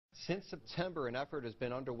Since September, an effort has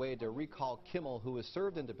been underway to recall Kimmel, who has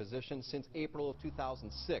served in the position since April of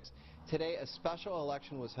 2006. Today, a special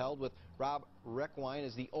election was held with Rob Reckwine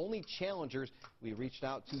as the only challengers. We reached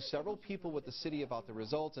out to several people with the city about the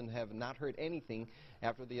results and have not heard anything.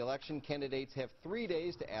 After the election, candidates have 3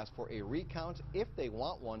 days to ask for a recount if they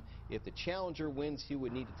want one. If the challenger wins, he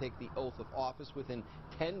would need to take the oath of office within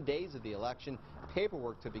 10 days of the election.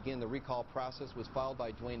 Paperwork to begin the recall process was filed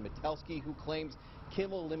by Dwayne Metelsky, who claims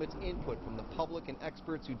Kimmel limits input from the public and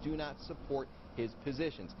experts who do not support his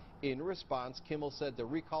positions. In response, Kimmel said the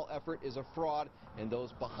recall effort is a fraud and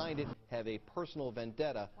those behind it have a personal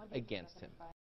vendetta against him.